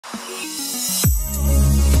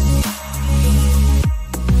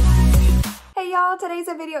y'all, today's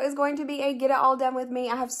video is going to be a get it all done with me.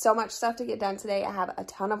 I have so much stuff to get done today. I have a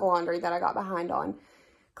ton of laundry that I got behind on.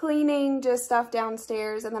 Cleaning, just stuff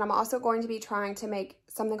downstairs. And then I'm also going to be trying to make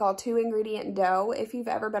something called 2-ingredient dough. If you've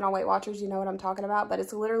ever been on Weight Watchers, you know what I'm talking about. But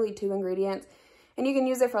it's literally 2 ingredients. And you can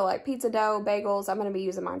use it for like pizza dough, bagels. I'm going to be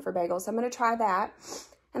using mine for bagels. So I'm going to try that.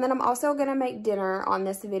 And then I'm also going to make dinner on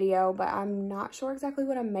this video. But I'm not sure exactly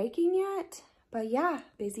what I'm making yet. But yeah,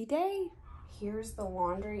 busy day. Here's the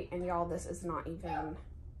laundry, and y'all, this is not even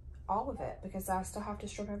all of it because I still have to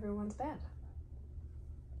strip everyone's bed.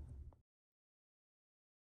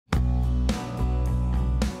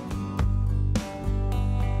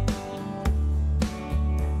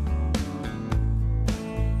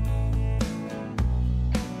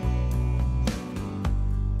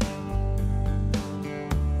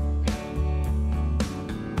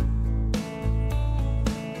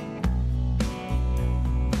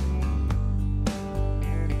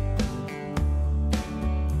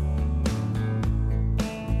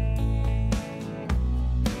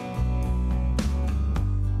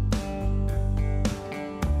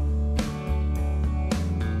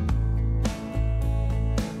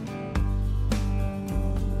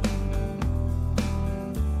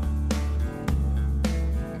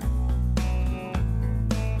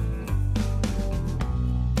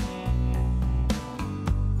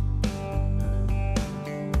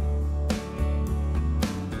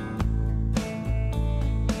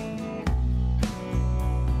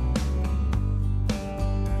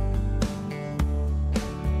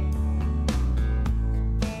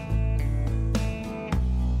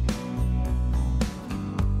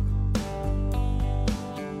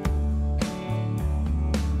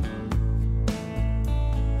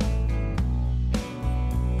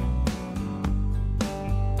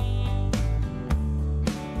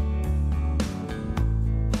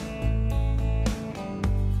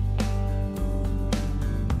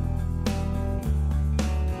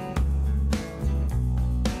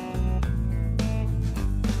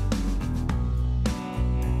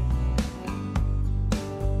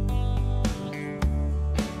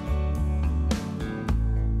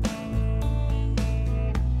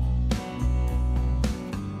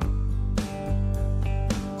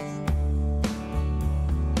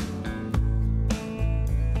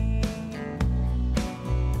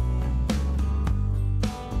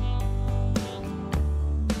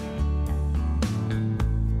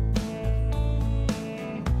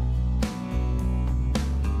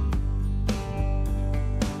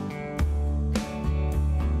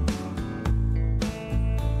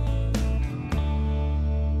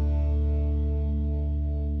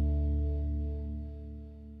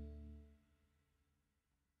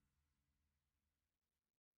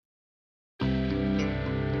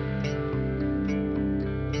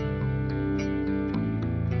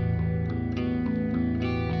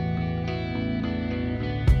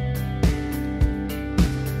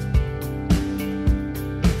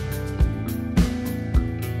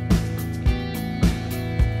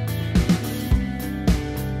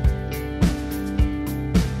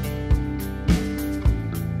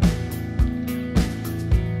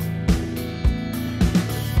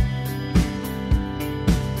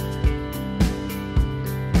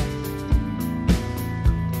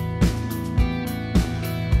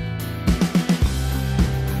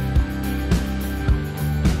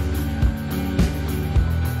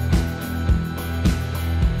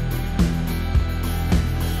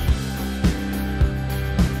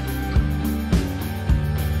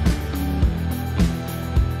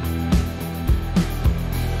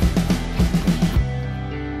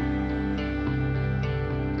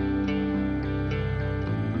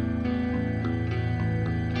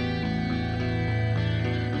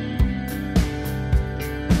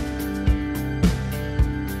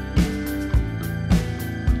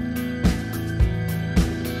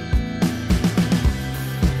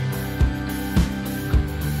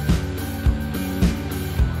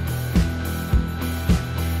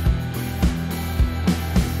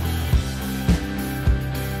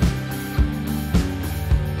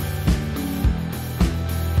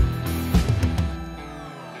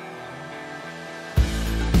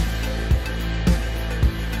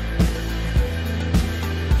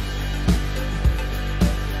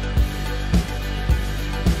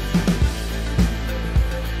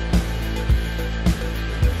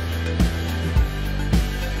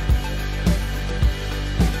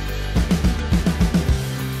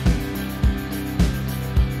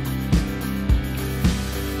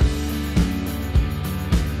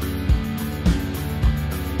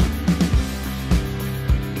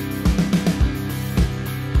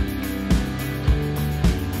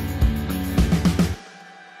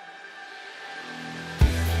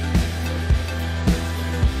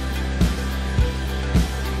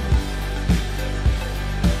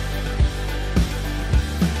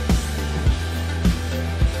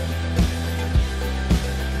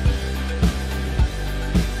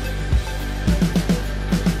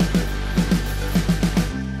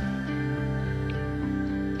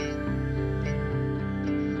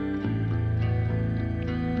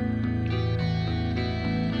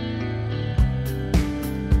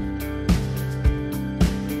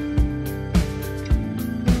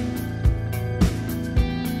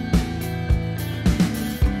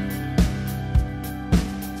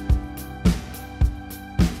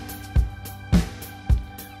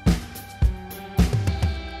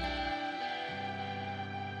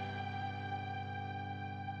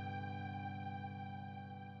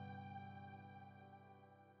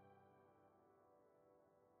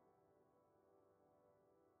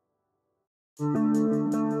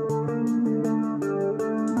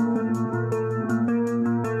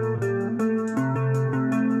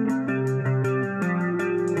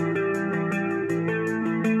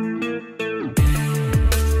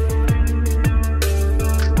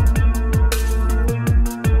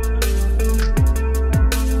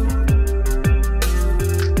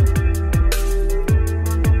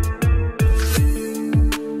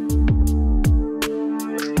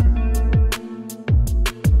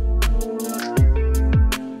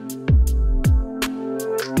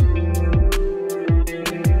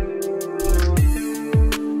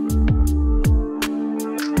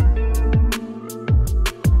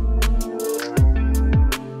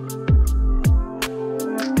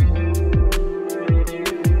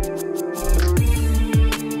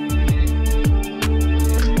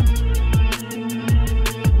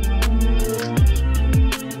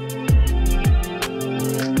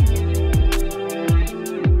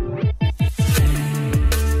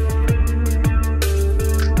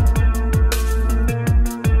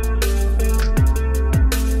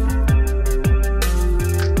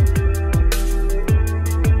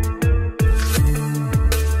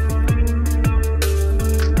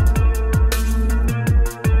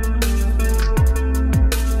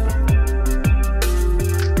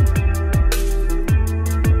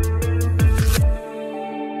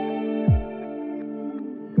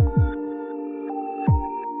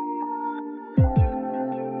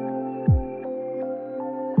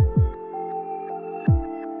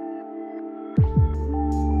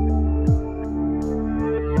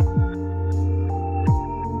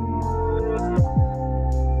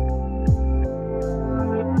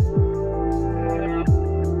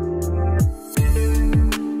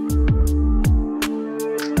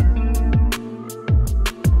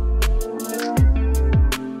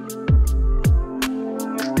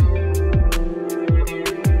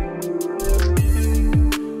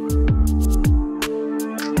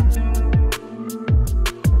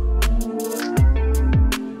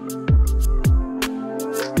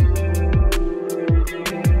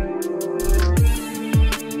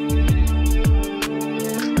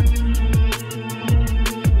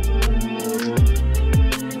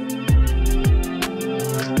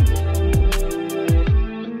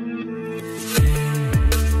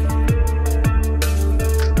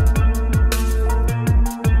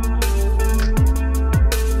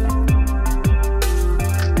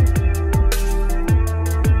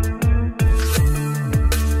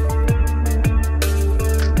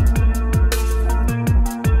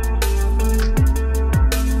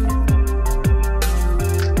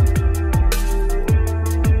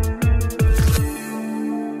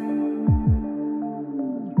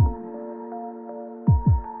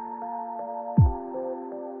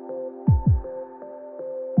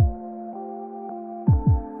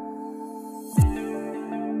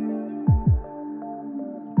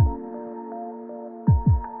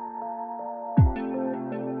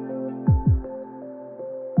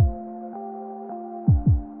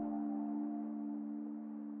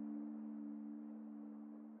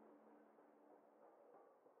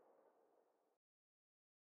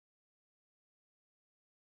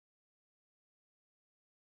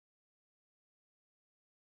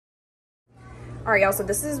 All right, y'all, so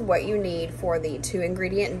this is what you need for the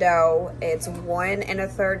 2-ingredient dough. It's 1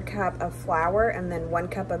 1/3 cup of flour and then 1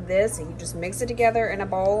 cup of this. And you just mix it together in a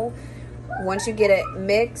bowl. Once you get it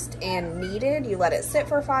mixed and kneaded, you let it sit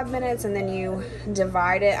for 5 minutes and then you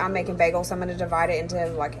divide it. I'm making bagels, so I'm gonna divide it into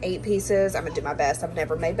like 8 pieces. I'm gonna do my best. I've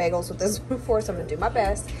never made bagels with this before, so I'm gonna do my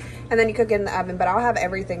best. And then you cook it in the oven, but I'll have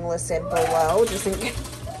everything listed below just in case.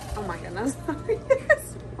 Oh my goodness.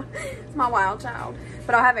 It's my wild child.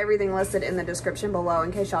 But I'll have everything listed in the description below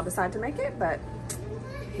in case y'all decide to make it, but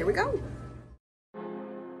here we go.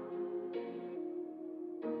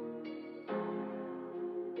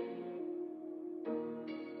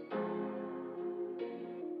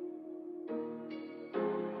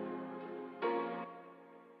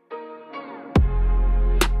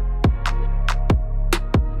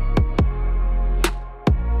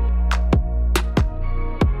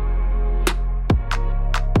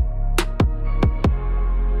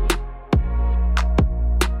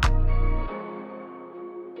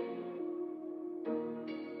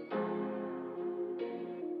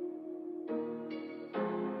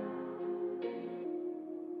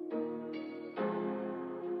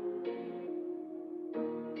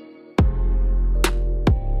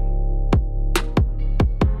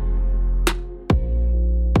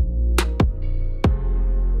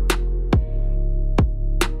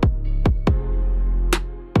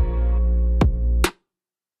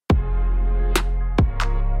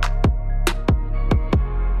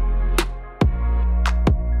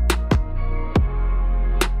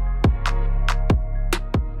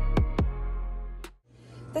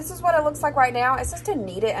 looks like right now. It says to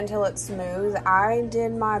knead it until it's smooth. I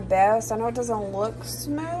did my best. I know it doesn't look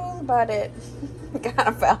smooth, but it kind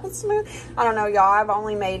of felt smooth. I don't know, y'all. I've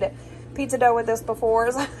only made pizza dough with this before,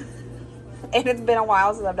 and it's been a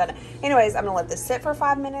while since I've done it. Anyways, I'm gonna let this sit for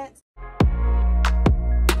 5 minutes.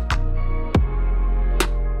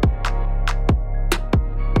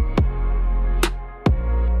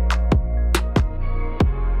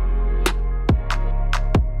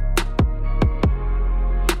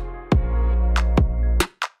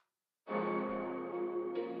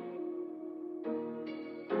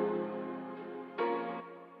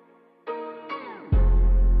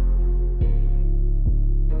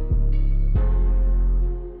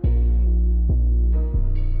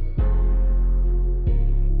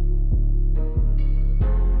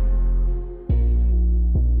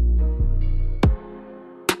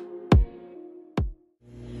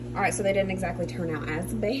 All right, so they didn't exactly turn out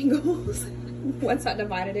as bagels. Once I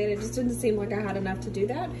divided it, it just didn't seem like I had enough to do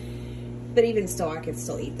that. But even still, I could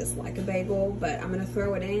still eat this like a bagel, but I'm gonna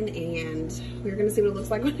throw it in and we're gonna see what it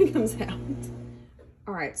looks like when it comes out.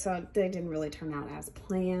 All right, so they didn't really turn out as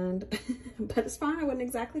planned, but it's fine. I wouldn't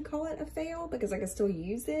exactly call it a fail because I could still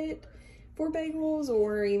use it for bagels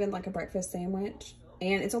or even like a breakfast sandwich.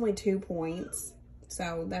 And it's only 2 points,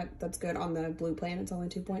 so that's good. On the blue plan, it's only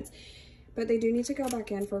 2 points. But they do need to go back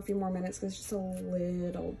in for a few more minutes because it's just a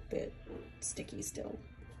little bit sticky still.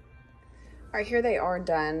 All right, here they are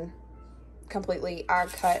done completely. I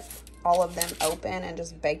cut all of them open and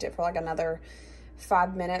just baked it for like another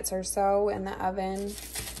 5 minutes or so in the oven.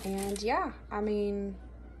 And yeah, I mean,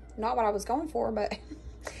 not what I was going for, but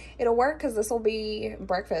it'll work because this will be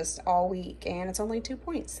breakfast all week and it's only 2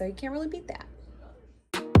 points, so you can't really beat that.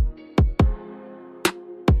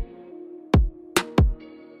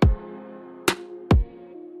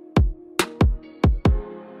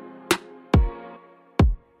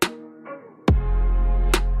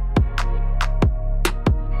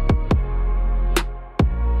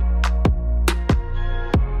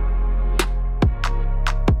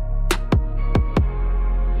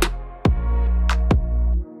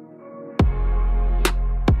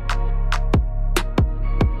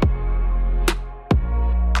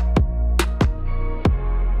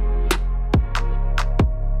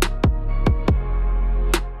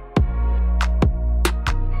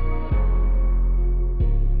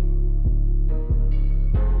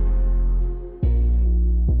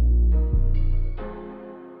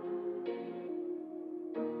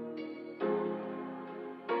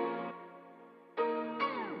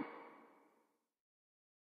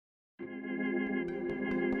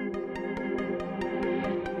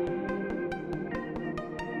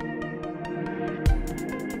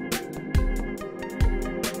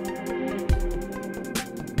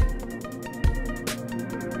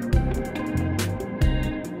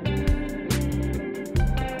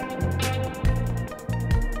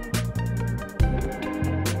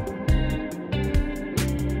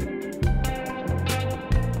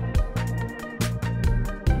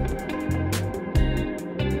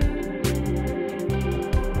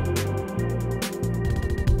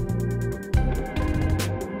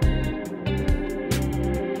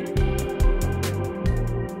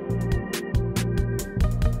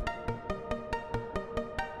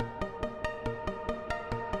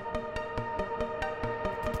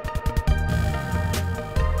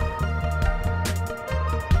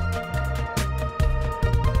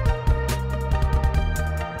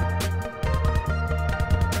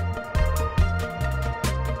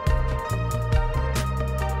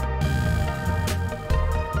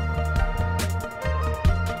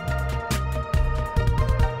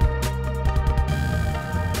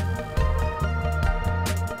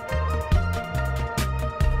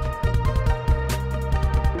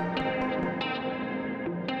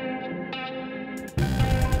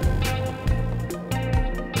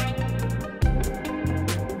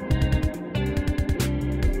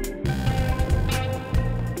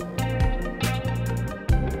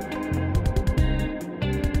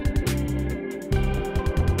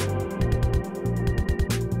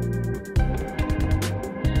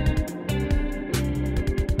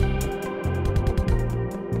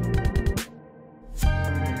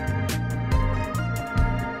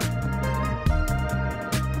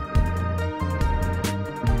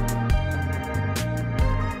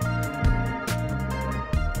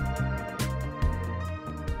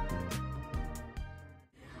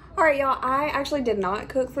 All right, y'all, I actually did not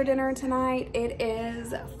cook for dinner tonight. It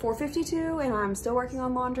is 4:52 and I'm still working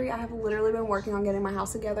on laundry. I have literally been working on getting my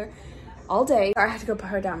house together all day. I have to go put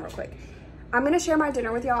her down real quick. I'm gonna share my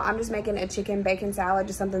dinner with y'all. I'm just making a chicken bacon salad,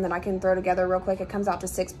 just something that I can throw together real quick. It comes out to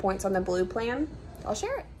 6 points on the blue plan. I'll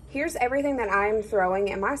share it. Here's everything that I'm throwing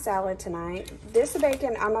in my salad tonight. This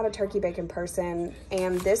bacon, I'm not a turkey bacon person,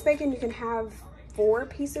 and this bacon you can have 4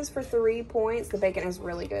 pieces for 3 points. The bacon is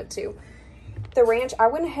really good too. The ranch, I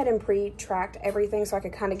went ahead and pre-tracked everything so I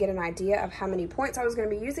could kind of get an idea of how many points I was going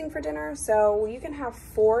to be using for dinner. So you can have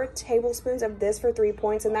 4 tablespoons of this for 3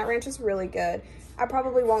 points, and that ranch is really good. I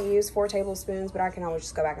probably won't use 4 tablespoons, but I can always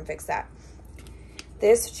just go back and fix that.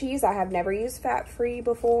 This cheese, I have never used fat-free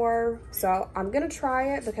before, so I'm going to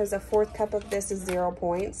try it because a 4th cup of this is 0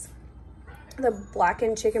 points. The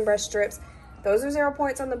blackened chicken breast strips, those are 0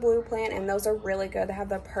 points on the Blue Plant, and those are really good. They have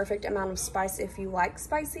the perfect amount of spice if you like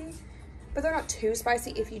spicy, but they're not too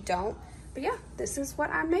spicy if you don't. But yeah, this is what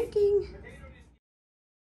I'm making.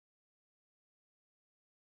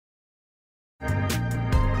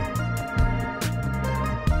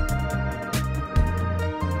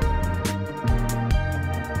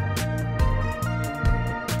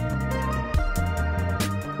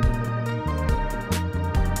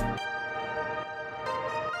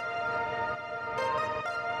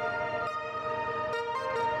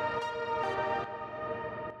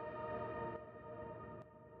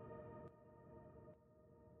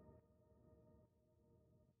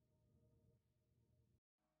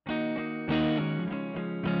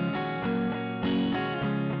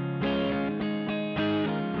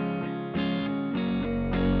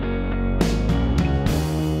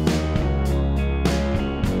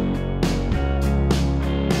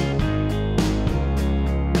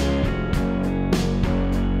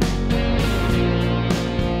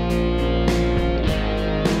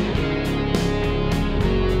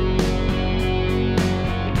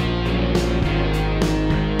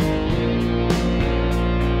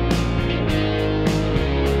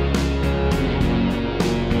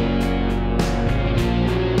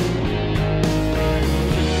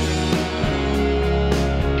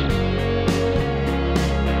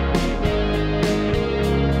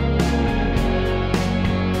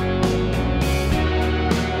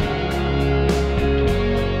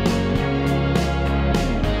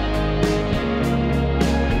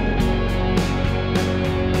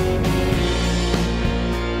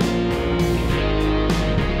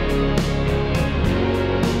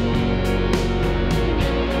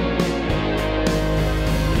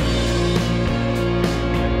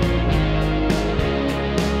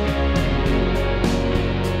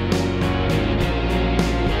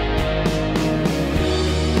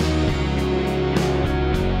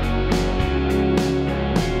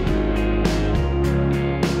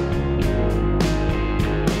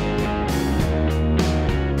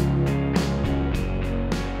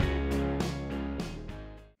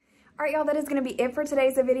 All right, y'all, that is going to be it for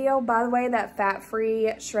today's video. By the way, that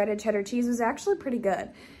fat-free shredded cheddar cheese was actually pretty good.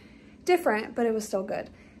 Different, but it was still good.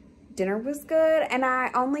 Dinner was good, and I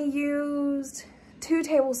only used 2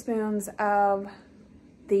 tablespoons of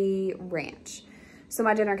the ranch. So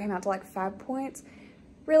my dinner came out to like 5 points.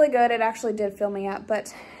 Really good. It actually did fill me up,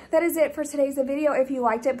 but that is it for today's video. If you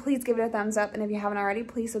liked it, please give it a thumbs up, and if you haven't already,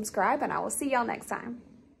 please subscribe, and I will see y'all next time.